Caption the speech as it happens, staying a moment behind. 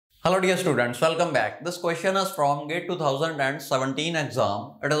Hello dear students, welcome back. This question is from GATE 2017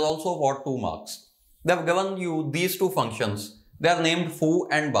 exam. It is also for 2 marks. They have given you these two functions. They are named foo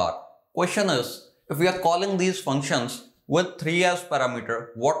and bar. Question is, if we are calling these functions with 3 as parameter,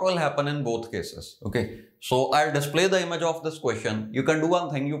 what will happen in both cases? Okay, so I'll display the image of this question. You can do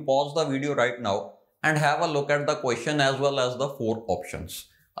one thing, you pause the video right now and have a look at the question as well as the 4 options.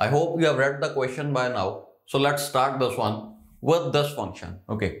 I hope you have read the question by now. So let's start this one with this function.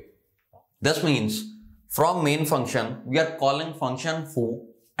 Okay. This means from main function, we are calling function foo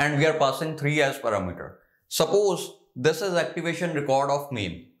and we are passing 3 as parameter. Suppose this is activation record of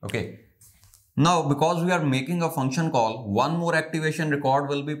main. Okay. Now, because we are making a function call, one more activation record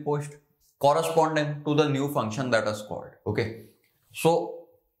will be pushed corresponding to the new function that is called. Okay. So,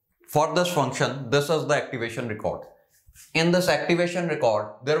 for this function, this is the activation record. In this activation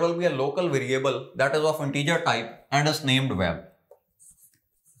record, there will be a local variable that is of integer type and is named val.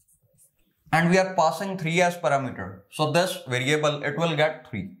 And we are passing 3 as parameter. So this variable, it will get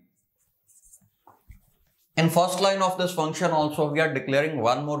 3. In first line of this function also, we are declaring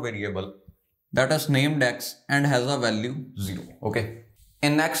one more variable that is named x and has a value 0. Okay.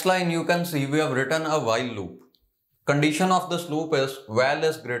 In next line, you can see we have written a while loop. Condition of this loop is val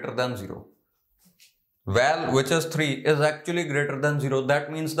is greater than 0. Val, which is 3, is actually greater than 0. That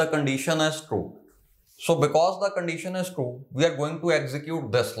means the condition is true. So because the condition is true, we are going to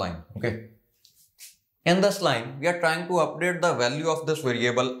execute this line. Okay. In this line, we are trying to update the value of this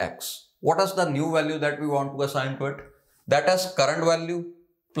variable x. What is the new value that we want to assign to it? That is current value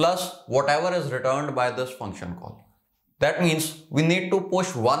plus whatever is returned by this function call. That means we need to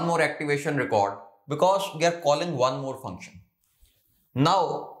push one more activation record because we are calling one more function.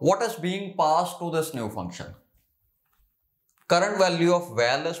 Now, what is being passed to this new function? Current value of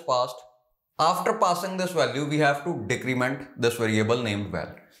val is passed. After passing this value, we have to decrement this variable named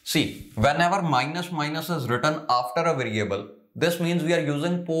val. See, whenever minus minus is written after a variable, this means we are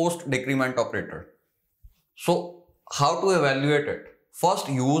using post decrement operator. So, how to evaluate it? First,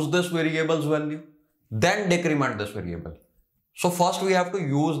 use this variable's value, then decrement this variable. So, first we have to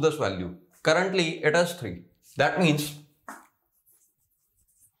use this value. Currently, it is 3. That means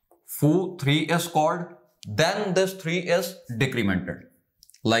foo 3 is called, then this 3 is decremented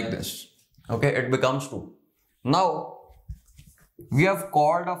like this. Okay, it becomes 2. Now, we have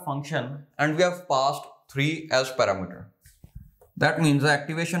called a function and we have passed 3 as parameter. That means the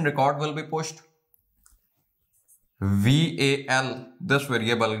activation record will be pushed. VAL, this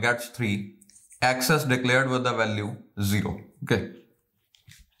variable gets 3. X is declared with the value 0. Okay.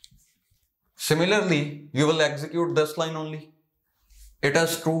 Similarly, you will execute this line only. It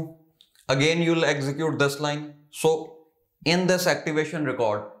is true. Again, you will execute this line. So, in this activation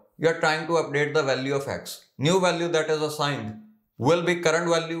record, you are trying to update the value of x. New value that is assigned will be current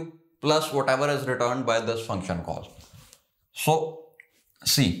value plus whatever is returned by this function call. So,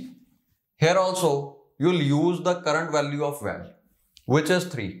 see, here also you will use the current value of val, which is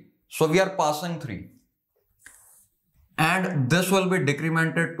 3. So, we are passing 3. And this will be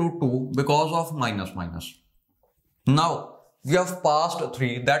decremented to 2 because of minus minus. Now, we have passed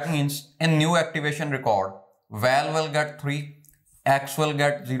 3. That means in new activation record, val will get 3, x will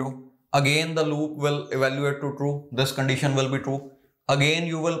get 0. Again, the loop will evaluate to true. This condition will be true. Again,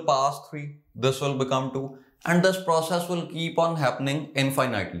 you will pass 3. This will become 2. And this process will keep on happening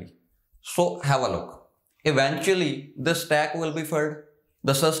infinitely. So, have a look. Eventually, this stack will be filled.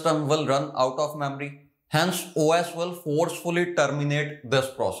 The system will run out of memory. Hence, OS will forcefully terminate this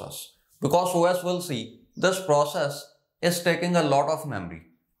process. Because OS will see this process is taking a lot of memory.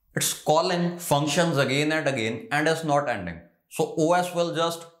 It's calling functions again and again and is not ending. So OS will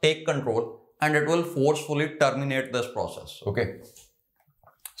just take control and it will forcefully terminate this process. Okay.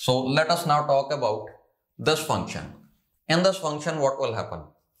 So let us now talk about this function. In this function, what will happen?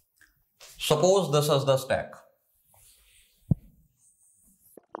 Suppose this is the stack.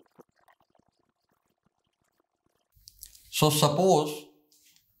 So suppose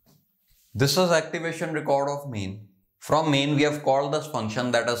this is activation record of main. From main, we have called this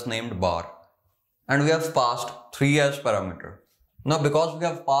function that is named bar. And we have passed 3 as parameter. Now, because we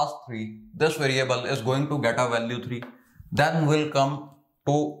have passed 3, this variable is going to get a value 3. Then we'll come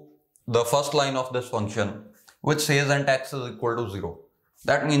to the first line of this function, which says int x is equal to 0.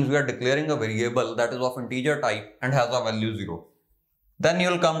 That means we are declaring a variable that is of integer type and has a value 0. Then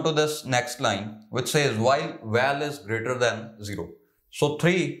you'll come to this next line, which says while val is greater than 0. So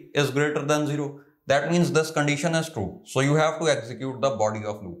 3 is greater than 0. That means this condition is true. So you have to execute the body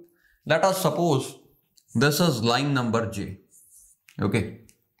of loop. Let us suppose this is line number j. Okay.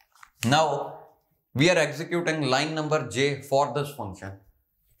 Now we are executing line number j for this function.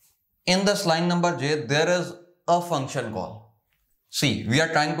 In this line number j, there is a function call. See, we are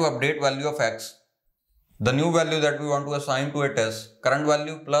trying to update value of x. The new value that we want to assign to it is current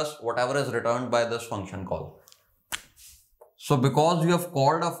value plus whatever is returned by this function call. So because we have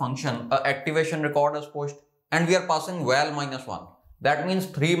called a function, a activation record is pushed and we are passing val minus 1. That means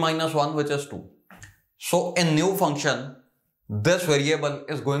 3 minus 1, which is 2. So in new function, this variable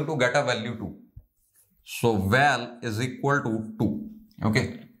is going to get a value 2. So val is equal to 2.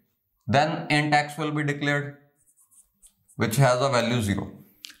 Okay. Then int x will be declared, which has a value 0.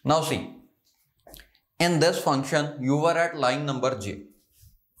 Now see, in this function, you were at line number j.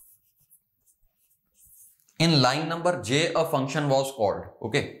 In line number j, a function was called,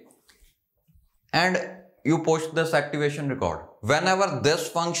 okay, and you pushed this activation record. Whenever this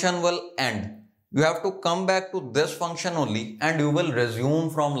function will end, you have to come back to this function only and you will resume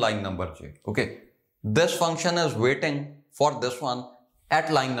from line number j, okay. This function is waiting for this one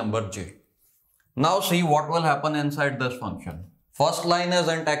at line number j. Now see what will happen inside this function. First line is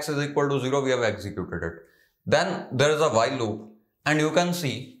int x is equal to 0, we have executed it. Then there is a while loop and you can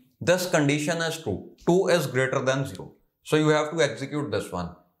see this condition is true. 2 is greater than 0. So you have to execute this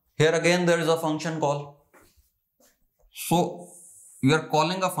one. Here again there is a function call. So you are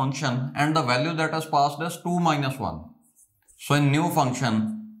calling a function and the value that is passed is 2 minus 1. So in new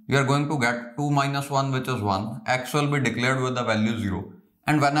function, you are going to get 2 minus 1, which is 1. X will be declared with the value 0.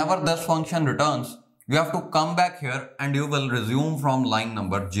 And whenever this function returns, you have to come back here and you will resume from line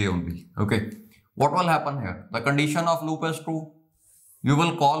number j only. Okay. What will happen here? The condition of loop is true. You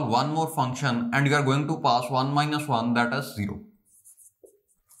will call one more function and you are going to pass 1 minus 1, that is 0.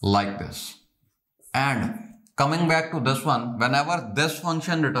 Like this. And coming back to this one, whenever this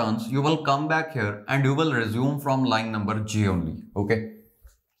function returns, you will come back here and you will resume from line number j only. Okay.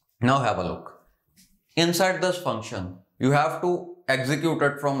 Now have a look. Inside this function, you have to execute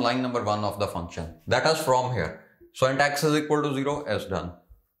it from line number 1 of the function. That is from here. So int x is equal to 0 is done.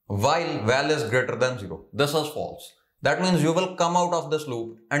 While val is greater than 0. This is false. That means you will come out of this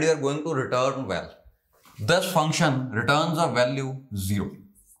loop and you are going to return val. This function returns a value 0.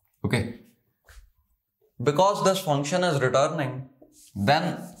 Okay. Because this function is returning,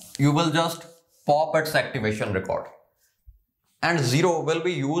 then you will just pop its activation record. And 0 will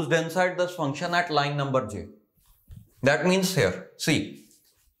be used inside this function at line number j. That means here, see,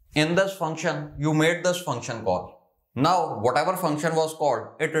 in this function, you made this function call. Now, whatever function was called,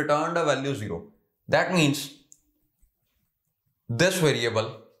 it returned a value 0. That means this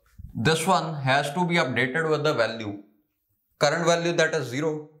variable, this one has to be updated with the value, current value that is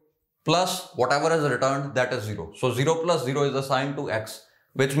 0 plus whatever is returned that is 0. So 0 plus 0 is assigned to x,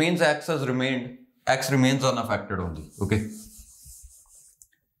 which means x remains unaffected only. Okay.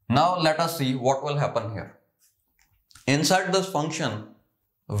 Now let us see what will happen here. Inside this function,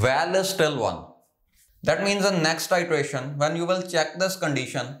 val is still 1. That means in next iteration, when you will check this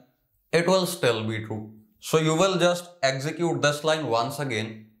condition, it will still be true. So you will just execute this line once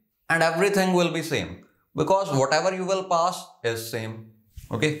again and everything will be same because whatever you will pass is same.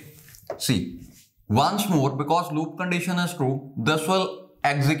 Okay. See, once more, because loop condition is true, this will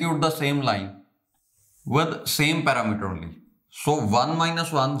execute the same line with same parameter only. So 1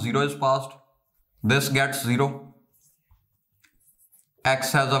 minus 1, 0 is passed. This gets 0.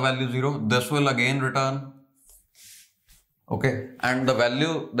 X has a value 0. This will again return. Okay. And the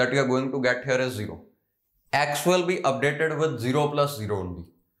value that you are going to get here is 0. X will be updated with 0 plus 0 only.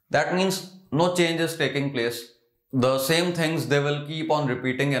 That means no change is taking place. The same things they will keep on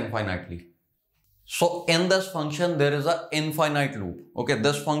repeating infinitely. So in this function, there is an infinite loop. Okay.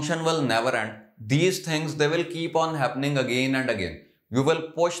 This function will never end. These things, they will keep on happening again and again. You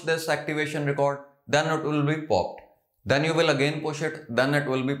will push this activation record, then it will be popped. Then you will again push it, then it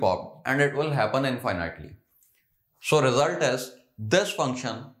will be popped. And it will happen infinitely. So result is, this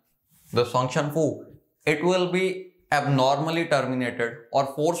function foo, it will be abnormally terminated or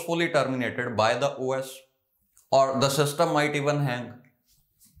forcefully terminated by the OS, or the system might even hang.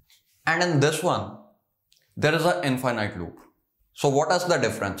 And in this one, there is an infinite loop. So what is the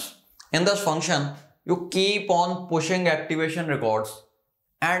difference? In this function, you keep on pushing activation records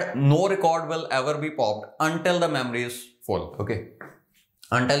and no record will ever be popped until the memory is full. Okay.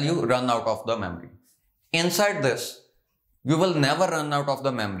 Until you run out of the memory. Inside this, you will never run out of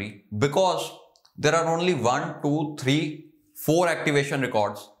the memory because there are only 1, 2, 3, 4 activation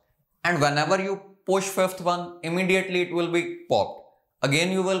records. And whenever you push fifth one, immediately it will be popped.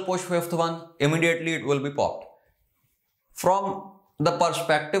 Again, you will push fifth one, immediately it will be popped. From the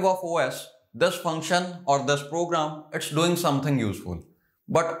perspective of OS, this function or this program, it's doing something useful.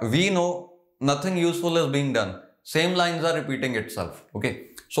 But we know nothing useful is being done. same lines are repeating itself. Okay,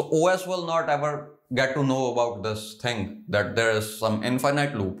 so OS will not ever get to know about this thing that there is some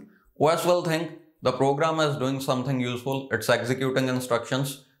infinite loop. OS will think the program is doing something useful, it's executing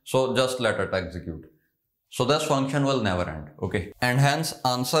instructions, so just let it execute. So this function will never end. Okay, and hence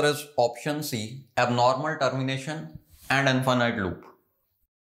answer is option C, abnormal termination and infinite loop.